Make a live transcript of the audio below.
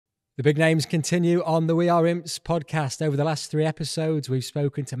The big names continue on the We Are Imps podcast. Over the last 3 episodes, we've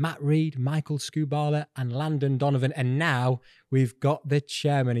spoken to Matt Reed, Michael Scubala and Landon Donovan. And now we've got the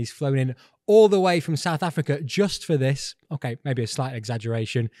chairman. He's flown in all the way from South Africa just for this. Okay, maybe a slight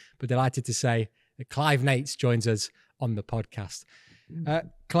exaggeration, but delighted to say that Clive Nates joins us on the podcast.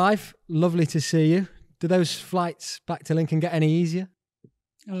 Clive, lovely to see you. Do those flights back to Lincoln get any easier?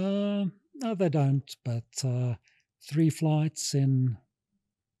 No, they don't, but 3 flights in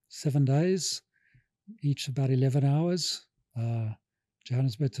 7 days, each about 11 hours.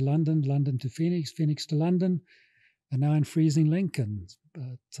 Johannesburg to London, London to Phoenix, Phoenix to London, and now in freezing Lincoln.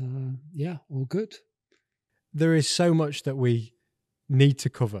 But yeah, all good. There is so much that we need to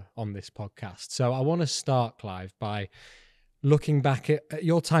cover on this podcast. So I want to start, Clive, by looking back at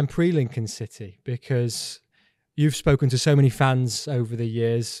your time pre-Lincoln City, because you've spoken to so many fans over the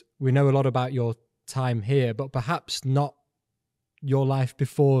years. We know a lot about your time here, but perhaps not your life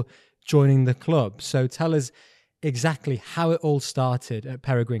before joining the club. So tell us exactly how it all started at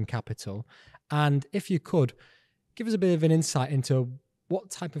Peregrine Capital. And if you could, give us a bit of an insight into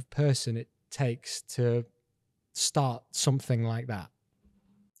what type of person it takes to start something like that.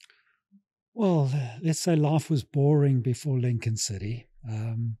 Well, let's say life was boring before Lincoln City.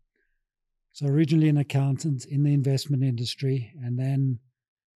 So originally an accountant in the investment industry, and then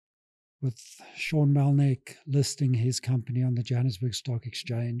with Sean Melnick listing his company on the Johannesburg Stock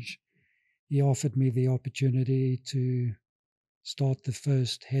Exchange, he offered me the opportunity to start the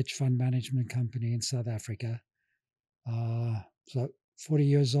first hedge fund management company in South Africa. So 40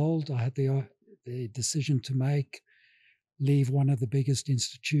 years old, I had the decision to make, leave one of the biggest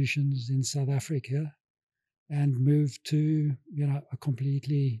institutions in South Africa and move to, a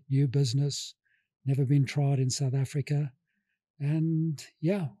completely new business, never been tried in South Africa. And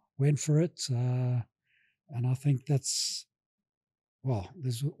yeah, went for it. And I think there's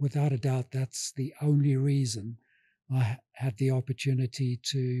without a doubt, that's the only reason I had the opportunity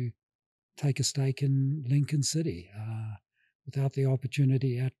to take a stake in Lincoln City. Without the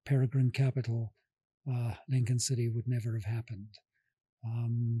opportunity at Peregrine Capital, Lincoln City would never have happened.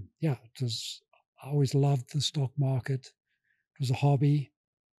 I always loved the stock market. It was a hobby,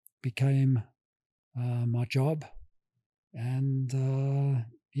 became my job. And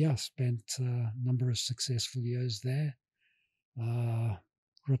spent a number of successful years there.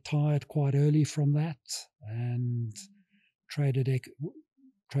 Retired quite early from that and traded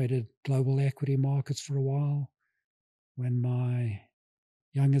global equity markets for a while. When my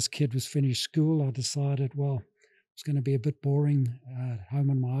youngest kid was finished school, I decided, it's going to be a bit boring at home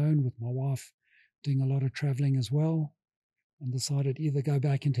on my own with my wife doing a lot of traveling as well, and decided either go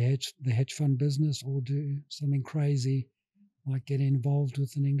back into the hedge fund business or do something crazy like get involved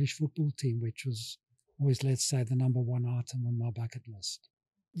with an English football team, which was always, let's say, the number one item on my bucket list.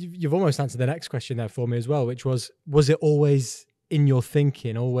 You've almost answered the next question there for me as well, which was it always in your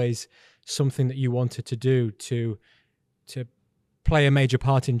thinking, always something that you wanted to do to play a major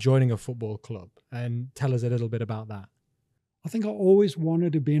part in joining a football club? And tell us a little bit about that. I think I always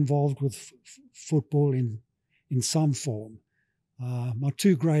wanted to be involved with football in some form. My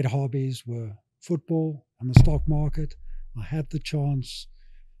 2 great hobbies were football and the stock market. I had the chance,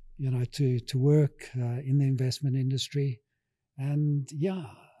 to work in the investment industry. And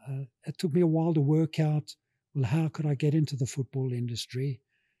it took me a while to work out, how could I get into the football industry?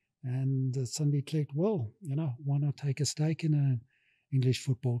 And suddenly clicked, why not take a stake in an English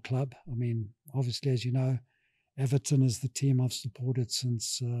football club? I mean, obviously, as you know, Everton is the team I've supported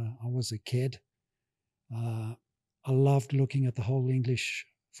since I was a kid. I loved looking at the whole English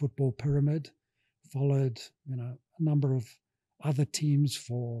football pyramid, followed, a number of other teams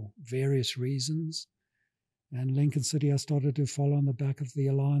for various reasons. And Lincoln City, I started to follow on the back of the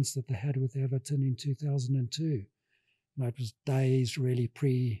alliance that they had with Everton in 2002. It was days really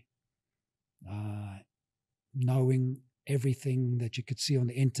knowing everything that you could see on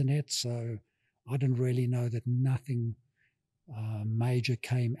the internet. So I didn't really know that nothing major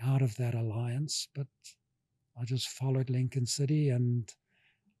came out of that alliance, but I just followed Lincoln City and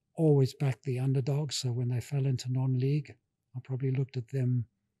always backed the underdogs. So when they fell into non-league, I probably looked at them,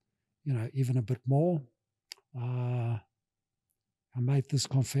 even a bit more. I made this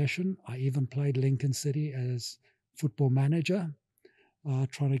confession. I even played Lincoln City as football manager,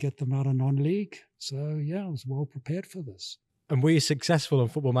 trying to get them out of non-league. So, I was well prepared for this. And were you successful on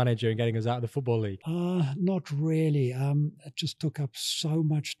Football Manager in getting us out of the Football League? Not really. It just took up so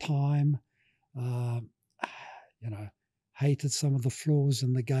much time. Hated some of the flaws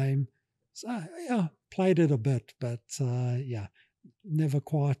in the game. So, played it a bit, but never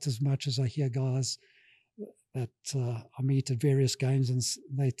quite as much as I hear guys I meet at various games and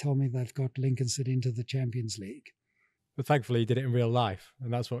they tell me they've got Lincoln City into the Champions League. But thankfully, you did it in real life,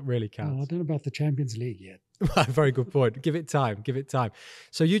 and that's what really Oh, I counts. don't know about the Champions League yet. Very good point. Give it time. Give it time.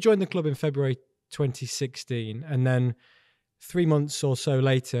 So you joined the club in February 2016, and then 3 months or so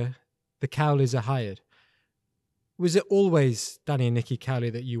later, the Cowleys are hired. Was it always Danny and Nicky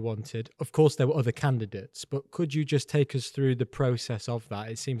Cowley that you wanted? Of course, there were other candidates, but could you just take us through the process of that?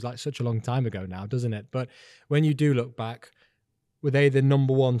 It seems like such a long time ago now, doesn't it? But when you do look back, were they the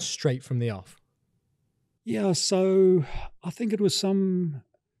number one straight from the off? Yeah, so I think it was some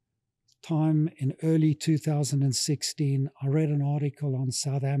time in early 2016. I read an article on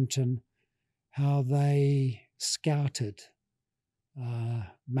Southampton, how they scouted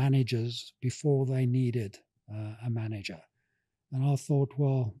managers before they needed a manager. And I thought,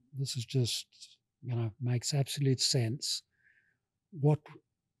 well, this is just, makes absolute sense. What,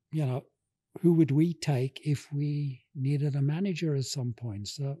 who would we take if we needed a manager at some point?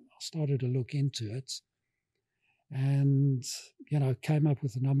 So I started to look into it and, came up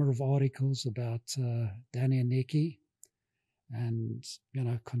with a number of articles about Danny and Nicky and,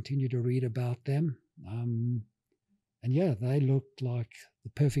 continued to read about them. And yeah, they looked like the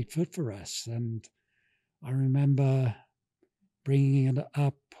perfect fit for us. And I remember bringing it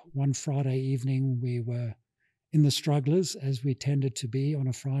up one Friday evening. We were in the strugglers, as we tended to be on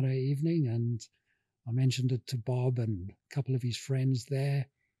a Friday evening. And I mentioned it to Bob and a couple of his friends there.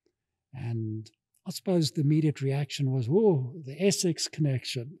 And I suppose the immediate reaction was, oh, the Essex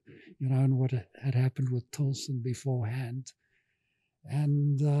connection, and what had happened with Tilson beforehand.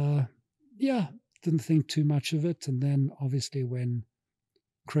 And didn't think too much of it. And then obviously when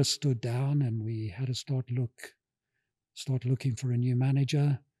Chris stood down and we had to start looking for a new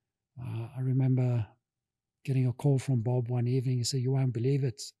manager, I remember getting a call from Bob one evening. He said, "You won't believe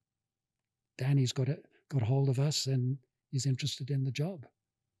it. Danny's got hold of us and he's interested in the job."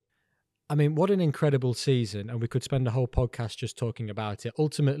 I mean, what an incredible season. And we could spend a whole podcast just talking about it.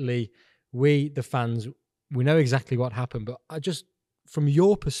 Ultimately, we, the fans, we know exactly what happened. But from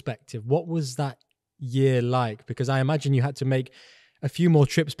your perspective, what was that year like? Because I imagine you had to make a few more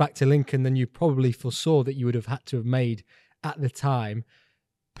trips back to Lincoln than you probably foresaw that you would have had to have made at the time.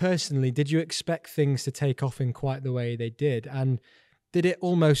 Personally, did you expect things to take off in quite the way they did? And did it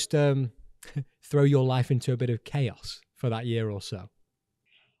almost throw your life into a bit of chaos for that year or so?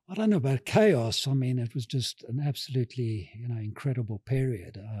 I don't know about chaos. I mean, it was just an absolutely, incredible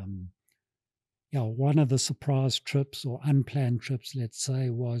period. One of the surprise trips or unplanned trips, let's say,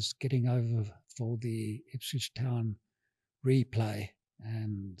 was getting over for the Ipswich Town replay.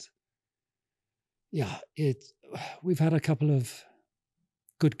 And we've had a couple of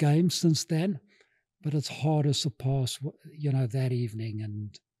good games since then, but it's hard to surpass, that evening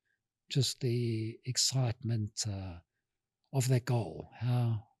and just the excitement of that goal,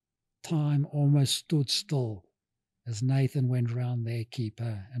 how time almost stood still as Nathan went round their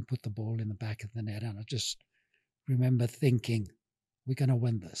keeper and put the ball in the back of the net. And I just remember thinking, we're going to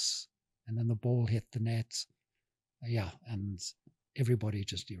win this. And then the ball hit the net. And everybody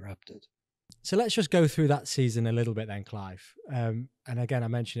just erupted. So let's just go through that season a little bit then, Clive. And again, I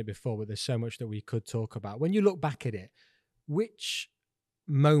mentioned it before, but there's so much that we could talk about. When you look back at it, which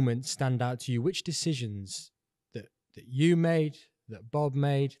moments stand out to you? Which decisions that you made, that Bob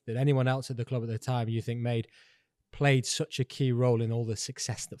made, that anyone else at the club at the time you think played such a key role in all the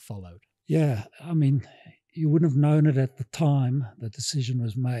success that followed? Yeah, I mean, you wouldn't have known it at the time the decision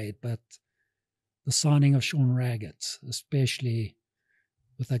was made, but the signing of Sean Raggett, especially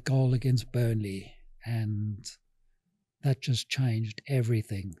with that goal against Burnley, and that just changed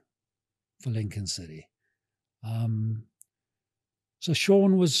everything for Lincoln City. So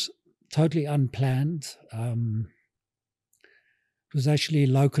Sean was totally unplanned. It was actually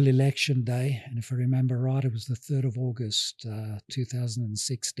local election day, and if I remember right, it was the 3rd of August,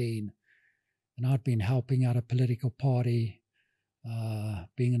 2016. And I'd been helping out a political party,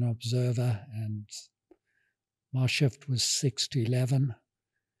 being an observer, and my shift was 6 to 11.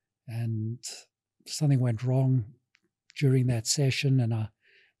 And something went wrong during that session, and there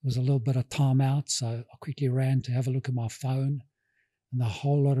was a little bit of time out, so I quickly ran to have a look at my phone, and a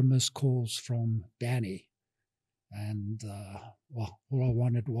whole lot of missed calls from Danny. And all I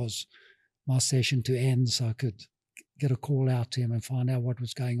wanted was my session to end so I could get a call out to him and find out what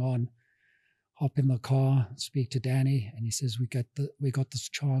was going on. Hop in the car, speak to Danny, and he says, we got this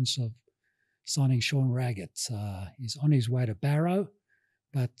chance of signing Sean Raggett. He's on his way to Barrow,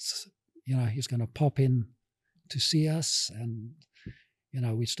 but he's going to pop in to see us. And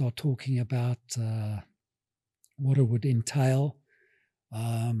we start talking about what it would entail.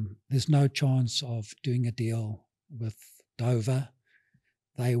 There's no chance of doing a deal with Dover.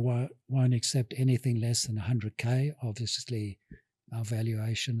 They won't accept anything less than 100K. Obviously, our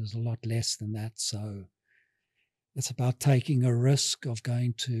valuation is a lot less than that. So it's about taking a risk of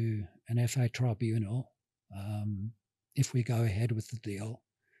going to an FA tribunal if we go ahead with the deal.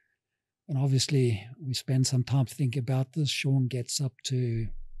 And obviously, we spend some time thinking about this. Sean gets up to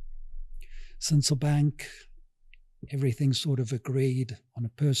Bank. Everything's sort of agreed on the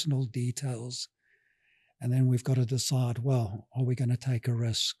personal details. And then we've got to decide, well, are we going to take a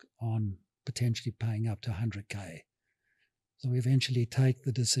risk on potentially paying up to 100K? So we eventually take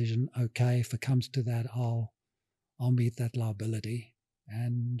the decision, okay, if it comes to that, I'll meet that liability.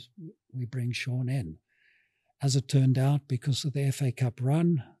 And we bring Sean in. As it turned out, because of the FA Cup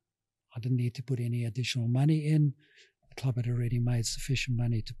run, I didn't need to put any additional money in. The club had already made sufficient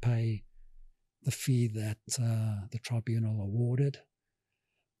money to pay the fee that the tribunal awarded.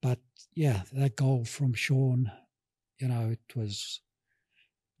 But yeah, that goal from Sean, it was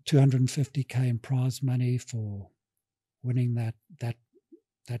 250K in prize money for winning that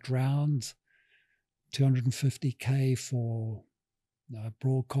round, 250K for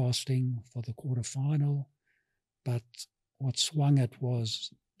broadcasting for the quarterfinal. But what swung it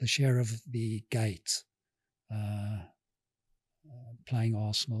was the share of the gate playing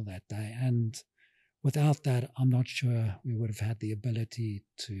Arsenal that day. And without that, I'm not sure we would have had the ability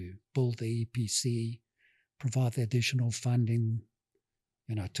to build the EPC, provide the additional funding,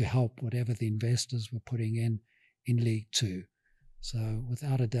 to help whatever the investors were putting in League Two. So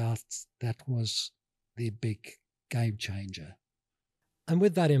without a doubt, that was the big game changer. And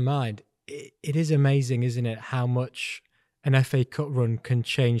with that in mind, it is amazing, isn't it, how much an FA Cup run can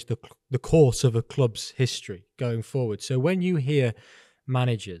change the course of a club's history going forward. So when you hear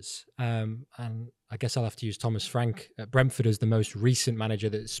managers, and I guess I'll have to use Thomas Frank at Brentford as the most recent manager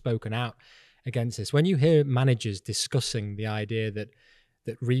that's spoken out against this. When you hear managers discussing the idea that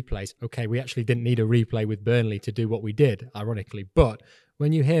replays, okay, we actually didn't need a replay with Burnley to do what we did, ironically, but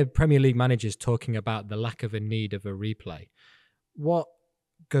when you hear Premier League managers talking about the lack of a need of a replay, what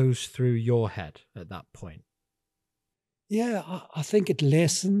goes through your head at that point? Yeah, I think it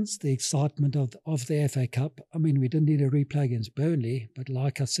lessens the excitement of the FA Cup. I mean, we didn't need a replay against Burnley, but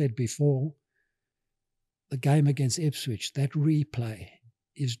like I said before, the game against Ipswich, that replay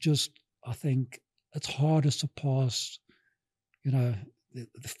is just, I think, it's hard to surpass, the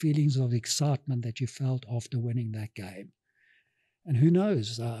feelings of excitement that you felt after winning that game. And who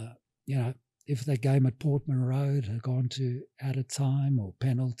knows, if that game at Portman Road had gone to added time or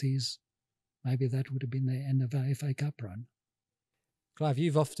penalties, maybe that would have been the end of our FA Cup run. Clive,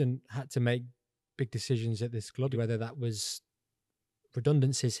 you've often had to make big decisions at this club, whether that was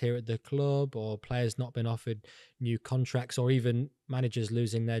redundancies here at the club or players not being offered new contracts or even managers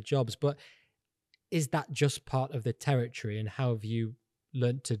losing their jobs. But is that just part of the territory, and how have you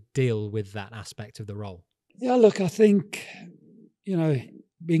learnt to deal with that aspect of the role? Yeah, look, I think,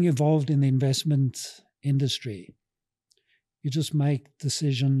 being involved in the investment industry, you just make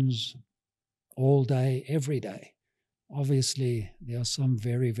decisions all day, every day. Obviously, there are some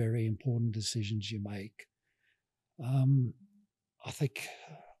very, very important decisions you make. I think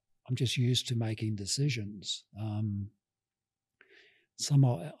I'm just used to making decisions. Some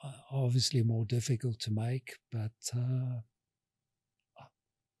are obviously more difficult to make, but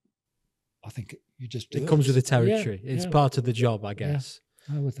I think you just do it. It comes with the territory. It's part of the job, I guess.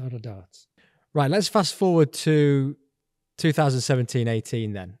 Yeah, without a doubt. Right, let's fast forward to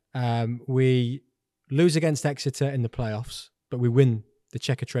 2017-18 then. We lose against Exeter in the playoffs, but we win the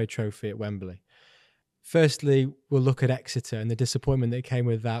Checkatrade Trophy at Wembley. Firstly, we'll look at Exeter and the disappointment that came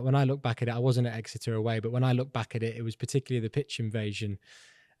with that. When I look back at it, I wasn't at Exeter away, but when I look back at it, it was particularly the pitch invasion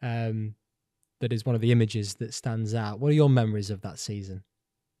that is one of the images that stands out. What are your memories of that season?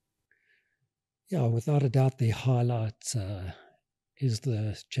 Yeah, without a doubt, the highlight is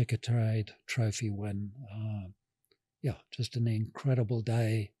the Checkatrade Trophy win. Just an incredible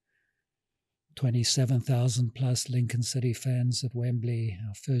day. 27,000 plus Lincoln City fans at Wembley,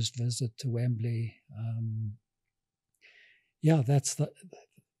 our first visit to Wembley. That's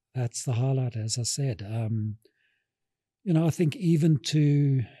the highlight, as I said. I think even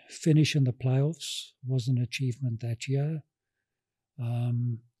to finish in the playoffs was an achievement that year.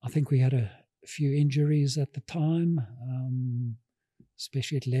 I think we had a few injuries at the time,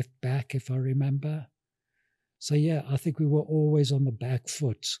 especially at left back, if I remember. So, I think we were always on the back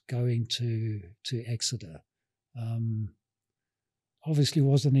foot going to Exeter. Obviously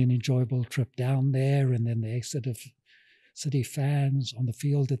wasn't an enjoyable trip down there, and then the Exeter City fans on the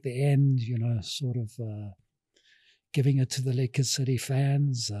field at the end, sort of giving it to the Leicester City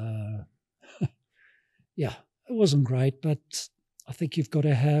fans. Yeah, it wasn't great, but I think you've got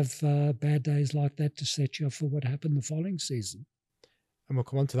to have bad days like that to set you up for what happened the following season. And we'll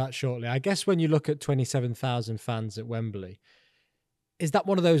come on to that shortly. I guess when you look at 27,000 fans at Wembley, is that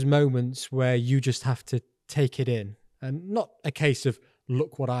one of those moments where you just have to take it in? And not a case of,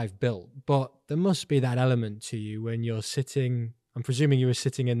 look what I've built, but there must be that element to you when you're sitting, I'm presuming you were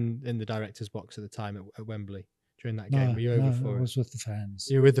sitting in the director's box at the time at Wembley during that game. Were you over for it? I was with the fans.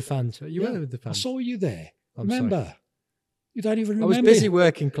 You were with the fans? You were with the fans? I saw you there. Remember? Sorry. You don't even remember. I was busy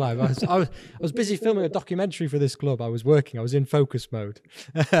working, Clive. I was busy filming a documentary for this club. I was working. I was in focus mode.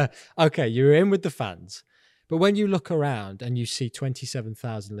 Okay, you were in with the fans. But when you look around and you see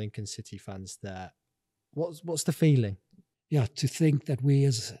 27,000 Lincoln City fans there, what's the feeling? Yeah, to think that we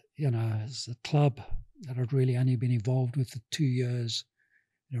as a club that had really only been involved with for 2 years,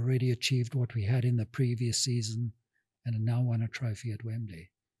 had already achieved what we had in the previous season and had now won a trophy at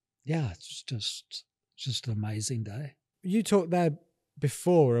Wembley. Yeah, it's just an amazing day. You talked there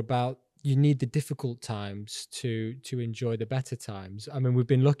before about you need the difficult times to enjoy the better times. I mean, we've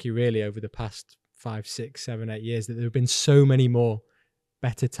been lucky really over the past 5, 6, 7, 8 years that there have been so many more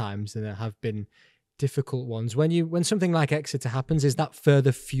better times than there have been difficult ones. When something like Exeter happens, is that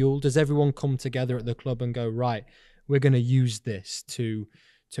further fuel? Does everyone come together at the club and go, right, we're going to use this to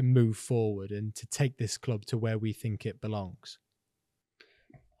move forward and to take this club to where we think it belongs?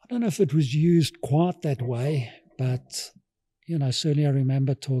 I don't know if it was used quite that way, but certainly I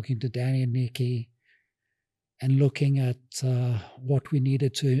remember talking to Danny and Nicky and looking at what we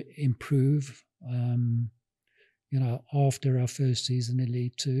needed to improve after our first season in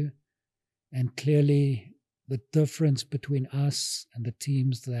League Two. And clearly the difference between us and the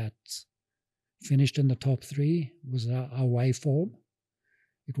teams that finished in the top 3 was our away form.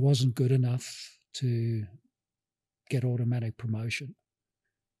 It wasn't good enough to get automatic promotion.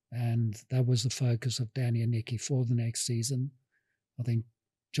 And that was the focus of Danny and Nicky for the next season. I think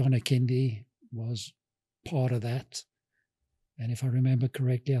John Akinde was part of that. And if I remember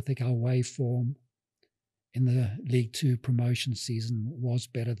correctly, I think our away form in the League Two promotion season was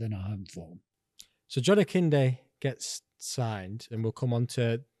better than our home form. So John Akinde gets signed, and we'll come on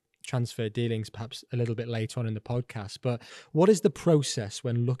to transfer dealings perhaps a little bit later on in the podcast. But what is the process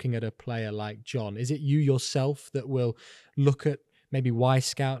when looking at a player like John? Is it you yourself that will look at maybe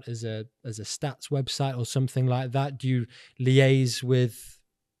Y-Scout as a stats website or something like that? Do you liaise with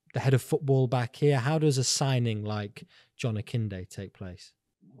the head of football back here? How does a signing like John Akinde take place?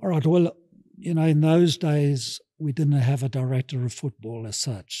 All right, well, in those days, we didn't have a director of football as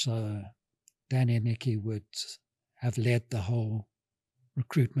such. So Danny and Nicky would have led the whole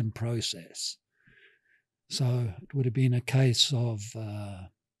recruitment process. So it would have been a case of,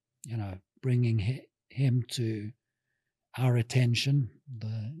 bringing him to our attention,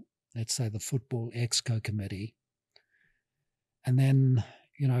 let's say the Football Exco Committee, and then,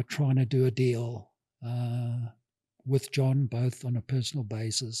 trying to do a deal with John, both on a personal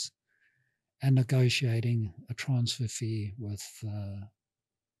basis and negotiating a transfer fee with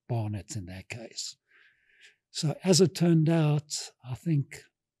Barnet in that case. So as it turned out, I think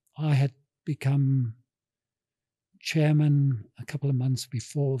I had become chairman a couple of months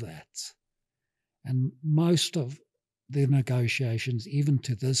before that. And most of the negotiations, even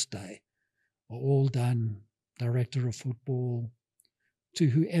to this day, are all done director of football to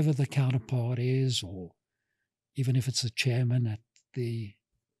whoever the counterpart is, or even if it's a chairman at the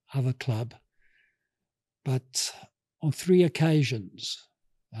other club. But on 3 occasions,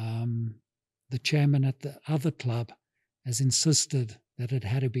 the chairman at the other club has insisted that it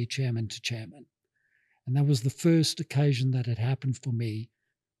had to be chairman to chairman. And that was the first occasion that it happened for me.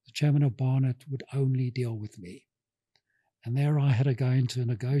 The chairman of Barnet would only deal with me. And there I had to go into a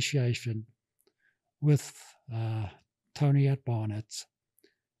negotiation with Tony at Barnet.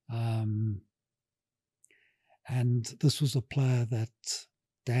 And this was a player that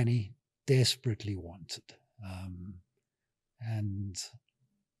Danny desperately wanted.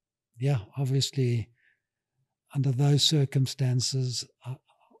 Obviously, under those circumstances, I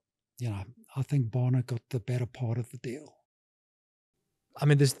think Barnet got the better part of the deal. I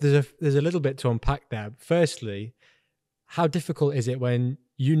mean, there's a little bit to unpack there. Firstly, how difficult is it when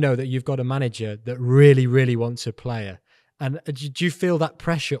you know that you've got a manager that really, really wants a player? And do you feel that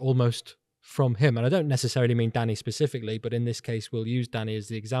pressure almost from him? And I don't necessarily mean Danny specifically, but in this case, we'll use Danny as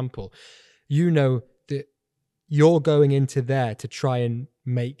the example. You know that you're going into there to try and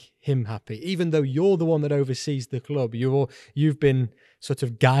make him happy, even though you're the one that oversees the club. You've been sort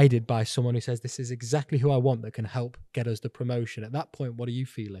of guided by someone who says, this is exactly who I want that can help get us the promotion. At that point, what are you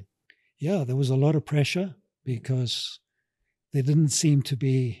feeling? Yeah, there was a lot of pressure. because there didn't seem to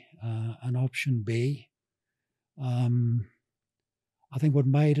be an option B. I think what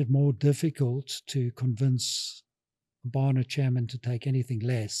made it more difficult to convince the Barnet chairman to take anything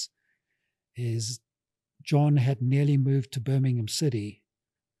less is John had nearly moved to Birmingham City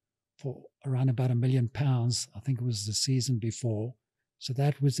for around about £1 million. I think it was the season before. So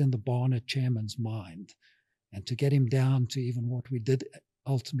that was in the Barnet chairman's mind. And to get him down to even what we did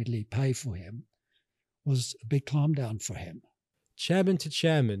ultimately pay for him was a big climb down for him. Chairman to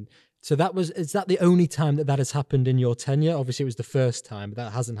chairman. So is that the only time that has happened in your tenure? Obviously, it was the first time, but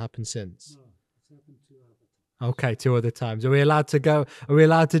that hasn't happened since. No, it's happened 2 other times. Okay, 2 other times. Are we allowed to go? Are we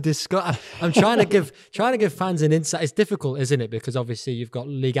allowed to discuss? I'm trying to give fans an insight. It's difficult, isn't it? Because obviously you've got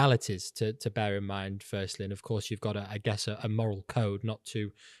legalities to bear in mind, firstly, and of course you've got a moral code not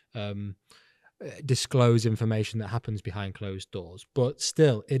to disclose information that happens behind closed doors. But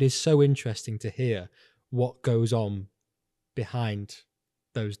still, it is so interesting to hear what goes on behind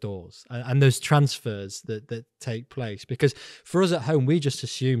those doors and those transfers that take place, because for us at home, we just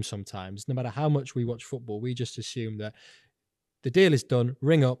assume sometimes, no matter how much we watch football, we just assume that the deal is done,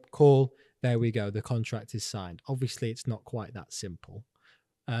 ring up, call, there we go, the contract is signed. Obviously it's not quite that simple.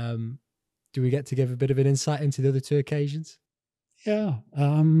 Do we get to give a bit of an insight into the other 2 occasions? Yeah.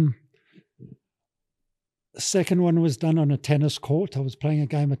 The second one was done on a tennis court. I was playing a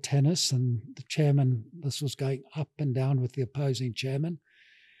game of tennis, and the chairman, this was going up and down with the opposing chairman.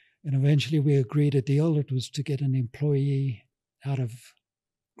 And eventually we agreed a deal. It was to get an employee out of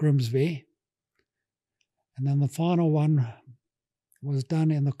Grimsby. And then the final one was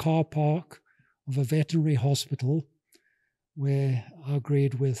done in the car park of a veterinary hospital, where I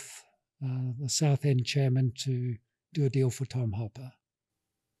agreed with the Southend chairman to do a deal for Tom Hopper.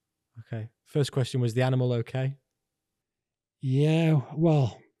 Okay. First question, was the animal okay? Yeah,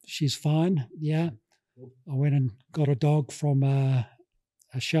 well, she's fine. Yeah. I went and got a dog from a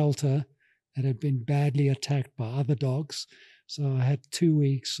shelter that had been badly attacked by other dogs. So I had 2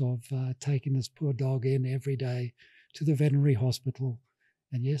 weeks of taking this poor dog in every day to the veterinary hospital.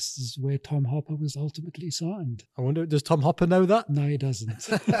 And yes, this is where Tom Hopper was ultimately signed. I wonder, does Tom Hopper know that? No, he doesn't.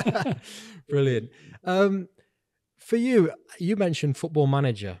 Brilliant. For you, you mentioned Football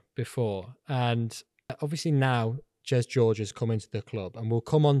Manager before, and obviously now Jez George has come into the club, and we'll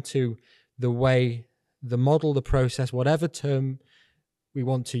come on to the way, the model, the process, whatever term we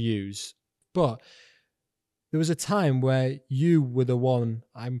want to use. But there was a time where you were the one,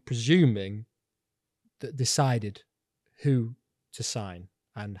 I'm presuming, that decided who to sign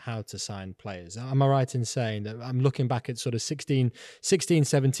and how to sign players. Am I right in saying that? I'm looking back at sort of 16, 17,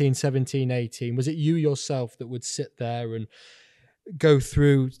 17, 18. Was it you yourself that would sit there and go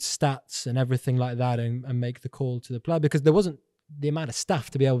through stats and everything like that and make the call to the player? Because there wasn't the amount of staff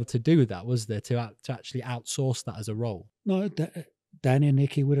to be able to do that, was there, to actually outsource that as a role? No, Danny and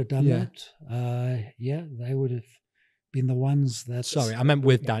Nicky would have done that. Yeah, they would have been the ones that... Sorry, I meant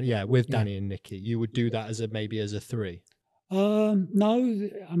with Dan. Yeah, with Danny and Nicky. You would do that as maybe as a 3. No,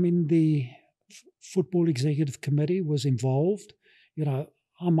 I mean, the Football Executive Committee was involved. You know,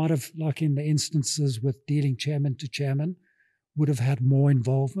 I might have, like in the instances with dealing chairman to chairman, would have had more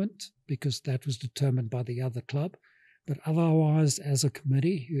involvement because that was determined by the other club. But otherwise, as a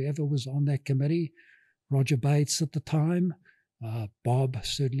committee, whoever was on that committee, Roger Bates at the time, Bob,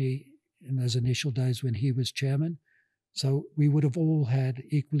 certainly in those initial days when he was chairman. So we would have all had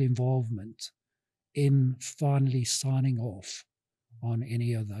equal involvement in finally signing off on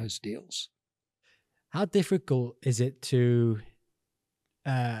any of those deals. How difficult is it to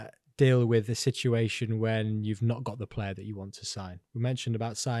deal with a situation when you've not got the player that you want to sign? We mentioned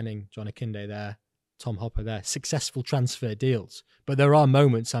about signing John Akinde there, Tom Hopper there, successful transfer deals. But there are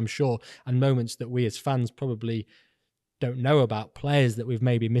moments, I'm sure, and moments that we as fans probably don't know about, players that we've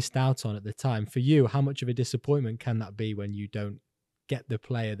maybe missed out on at the time. For you, how much of a disappointment can that be when you don't get the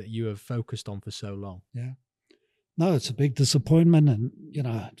player that you have focused on for so long? Yeah. No, it's a big disappointment. And, you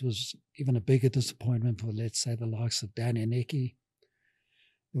know, it was even a bigger disappointment for, let's say, the likes of Danny and Nicky.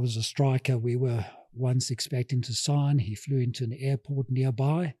 There was a striker we were once expecting to sign. He flew into an airport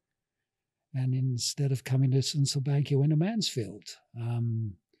nearby. And instead of coming to Sinselbank, he went to Mansfield.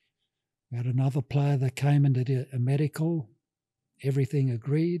 We had another player that came and did a medical. Everything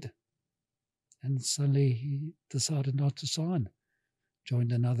agreed. And suddenly he decided not to sign.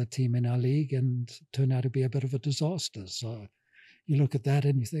 Joined another team in our league and turned out to be a bit of a disaster. So you look at that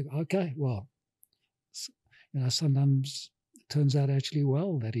and you think, okay, well, you know, sometimes it turns out actually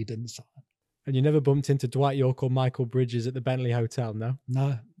well that he didn't sign. And you never bumped into Dwight York or Michael Bridges at the Bentley Hotel, no?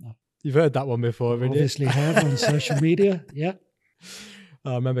 No. You've heard that one before, haven't you? Obviously have on social media, yeah.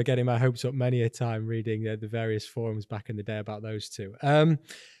 I remember getting my hopes up many a time reading the various forums back in the day about those two.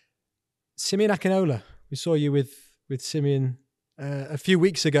 Simeon Akinola, we saw you with Simeon a few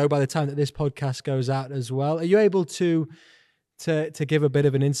weeks ago by the time that this podcast goes out as well. Are you able to give a bit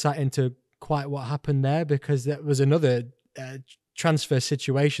of an insight into quite what happened there? Because that was another transfer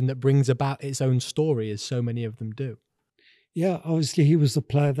situation that brings about its own story, as so many of them do. Yeah, obviously he was the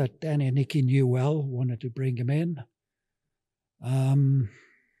player that Danny and Nicky knew well, wanted to bring him in.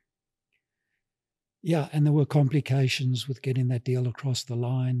 Yeah, and there were complications with getting that deal across the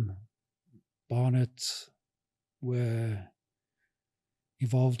line. Barnet were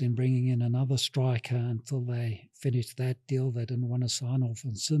involved in bringing in another striker until they finished that deal. They didn't want to sign off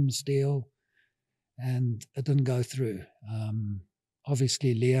on Sim's deal, and it didn't go through.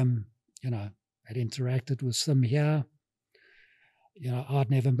 Obviously, Liam, had interacted with Sim here.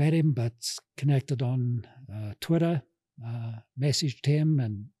 I'd never met him, but connected on Twitter, messaged him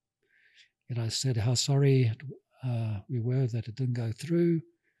and, said how sorry we were that it didn't go through.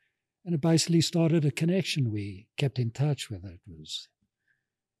 And it basically started a connection. We kept in touch, whether it was,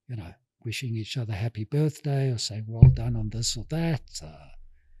 wishing each other happy birthday or saying well done on this or that.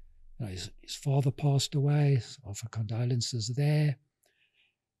 His father passed away, so offer condolences there.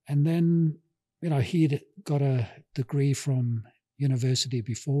 And then, he'd got a degree from university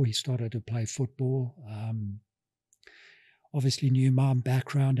before he started to play football. Obviously knew my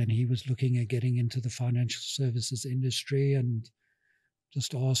background, and he was looking at getting into the financial services industry, and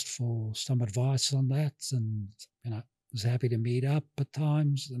just asked for some advice on that. And, was happy to meet up at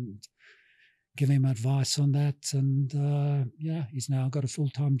times and give him advice on that. And, he's now got a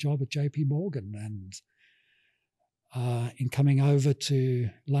full-time job at JP Morgan. And in coming over to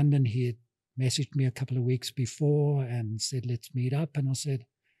London, he had messaged me a couple of weeks before and said, let's meet up. And I said,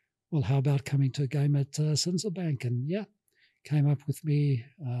 well, how about coming to a game at Bank? And came up with me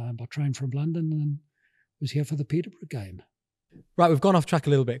by train from London and was here for the Peterborough game. Right, we've gone off track a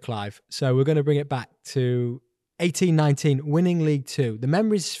little bit, Clive. So we're going to bring it back to 18-19, winning League Two. The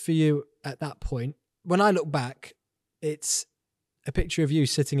memories for you at that point, when I look back, it's a picture of you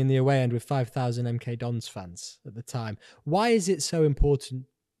sitting in the away end with 5,000 MK Dons fans at the time. Why is it so important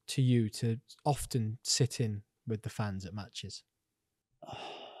to you to often sit in with the fans at matches?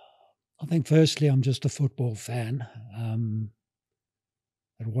 I think firstly, I'm just a football fan.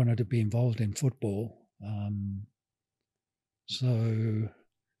 I wanted to be involved in football. So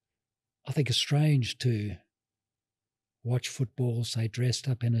I think it's strange to watch football, say, dressed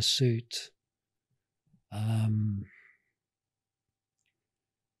up in a suit. I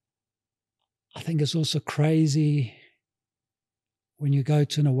think it's also crazy when you go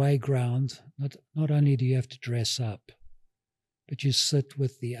to an away ground, not only do you have to dress up, but you sit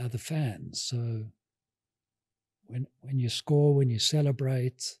with the other fans. So when you score, when you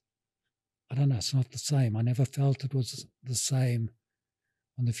celebrate, I don't know, it's not the same. I never felt it was the same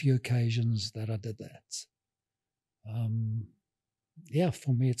on the few occasions that I did that.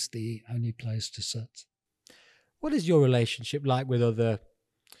 For me, it's the only place to sit. What is your relationship like with other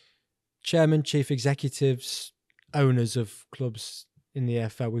chairmen, chief executives, owners of clubs in the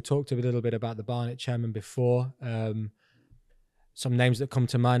EFL? We talked a little bit about the Barnet chairman before. Some names that come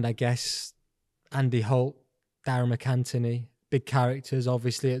to mind, I guess, Andy Holt, Darren McAntony, big characters.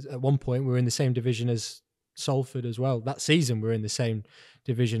 Obviously, at one point, we were in the same division as Salford as well. That season, we were in the same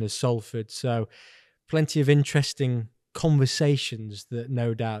division as Salford. So plenty of interesting conversations that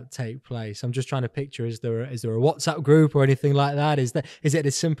no doubt take place. I'm just trying to picture, is there a WhatsApp group or anything like that? Is it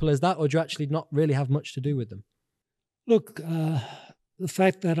as simple as that, or do you actually not really have much to do with them? Look, the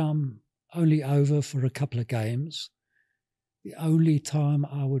fact that I'm only over for a couple of games, the only time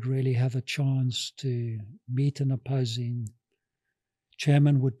I would really have a chance to meet an opposing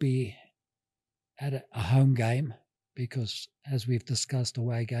chairman would be at a home game, because as we've discussed,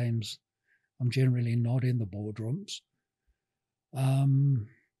 away games, I'm generally not in the boardrooms. There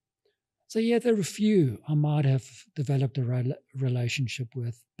are a few I might have developed a relationship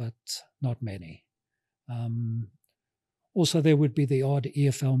with, but not many. Also, there would be the odd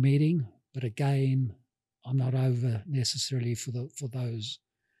EFL meeting, but again, I'm not over necessarily for those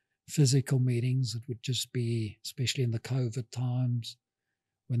physical meetings. It would just be, especially in the COVID times,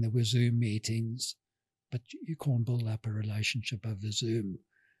 when there were Zoom meetings, but you can't build up a relationship over Zoom.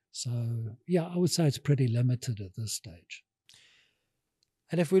 So, I would say it's pretty limited at this stage.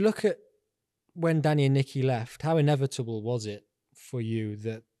 And if we look at when Danny and Nicky left, how inevitable was it for you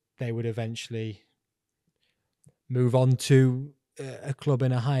that they would eventually move on to a club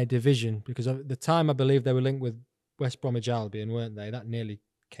in a higher division? Because at the time, I believe they were linked with West Bromwich Albion, weren't they? That nearly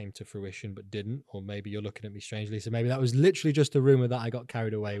came to fruition but didn't, or maybe you're looking at me strangely, so maybe that was literally just a rumor that I got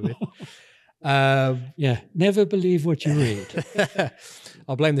carried away with. Yeah, never believe what you read.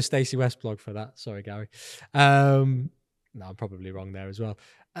 I'll blame the Stacey West blog for that. Sorry, Gary. No, I'm probably wrong there as well.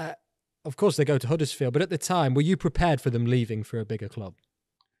 Of course, they go to Huddersfield, but at the time, were you prepared for them leaving for a bigger club?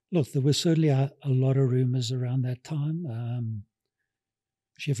 Look, there was certainly a lot of rumours around that time.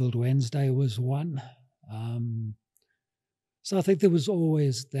 Sheffield Wednesday was one. So I think there was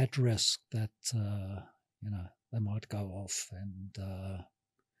always that risk that, they might go off. And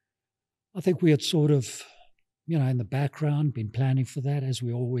I think we had sort of, in the background been planning for that, as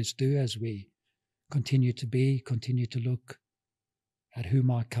we always do, as we continue to look at who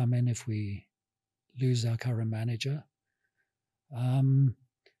might come in if we lose our current manager.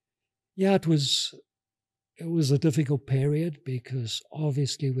 It was a difficult period because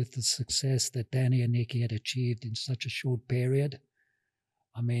obviously with the success that Danny and Nicky had achieved in such a short period,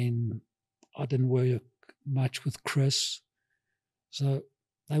 I mean, I didn't work much with Chris, so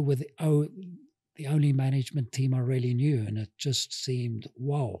they were the only management team I really knew, and it just seemed,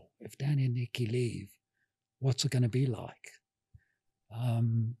 wow, if Danny and Nicky leave, what's it going to be like? I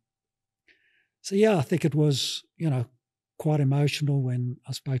think it was, quite emotional when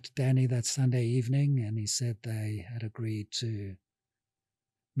I spoke to Danny that Sunday evening, and he said they had agreed to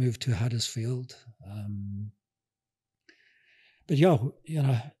move to Huddersfield.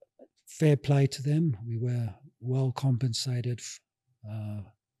 Fair play to them. We were well compensated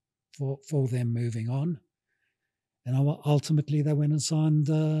for them moving on. And ultimately they went and signed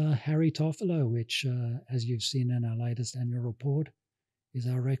Harry Toffolo, which, as you've seen in our latest annual report, is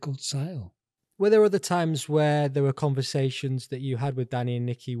our record sale. Were there other times where there were conversations that you had with Danny and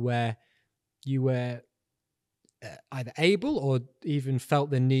Nicky where you were either able or even felt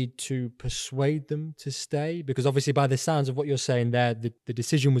the need to persuade them to stay? Because obviously by the sounds of what you're saying there, the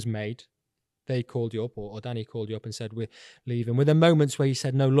decision was made. They called you up, or Danny called you up and said, we're leaving. Were there moments where you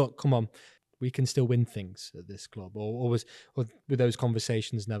said, no, look, come on, we can still win things at this club? Or were those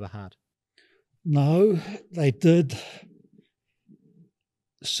conversations never had? No, they did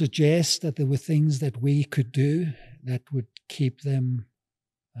suggest that there were things that we could do that would keep them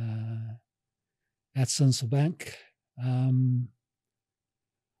at Cinselbank. I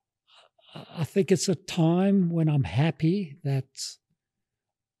think it's a time when I'm happy that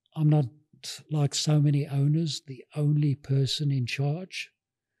I'm not, like so many owners, the only person in charge.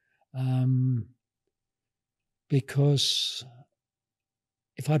 Because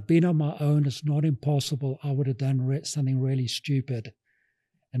if I'd been on my own, it's not impossible I would have done something really stupid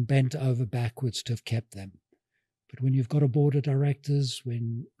and bent over backwards to have kept them. But when you've got a board of directors,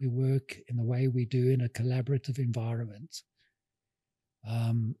 when we work in the way we do in a collaborative environment,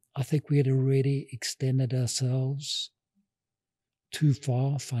 I think we had already extended ourselves too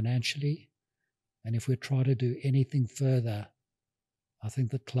far financially. And if we try to do anything further, I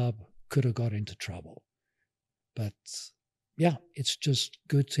think the club could have got into trouble. But it's just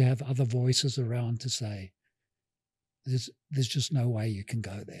good to have other voices around to say, there's just no way you can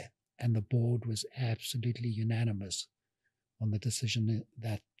go there. And the board was absolutely unanimous on the decision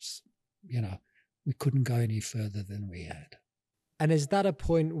that, we couldn't go any further than we had. And is that a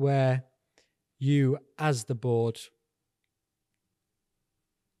point where you, as the board,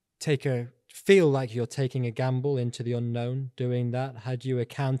 feel like you're taking a gamble into the unknown doing that? Had you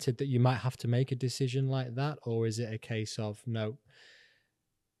accounted that you might have to make a decision like that? Or is it a case of, no,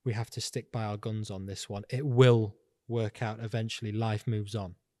 we have to stick by our guns on this one? It will work out eventually. Life moves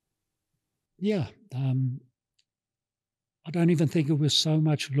on. Yeah. I don't even think it was so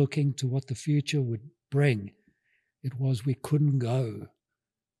much looking to what the future would bring. It was we couldn't go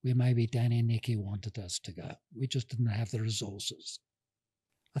where maybe Danny and Nicky wanted us to go. We just didn't have the resources.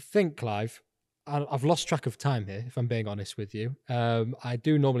 I think, Clive, I've lost track of time here, if I'm being honest with you. I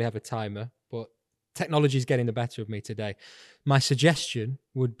do normally have a timer, but technology is getting the better of me today. My suggestion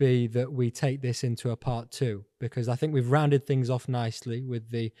would be that we take this into a part 2, because I think we've rounded things off nicely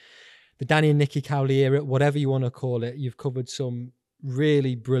with the Danny and Nicky Cowley era, whatever you want to call it. You've covered some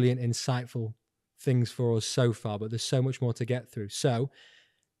really brilliant, insightful things for us so far, but there's so much more to get through. So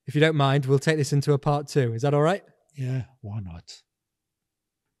if you don't mind, we'll take this into a part 2. Is that all right? Yeah, why not?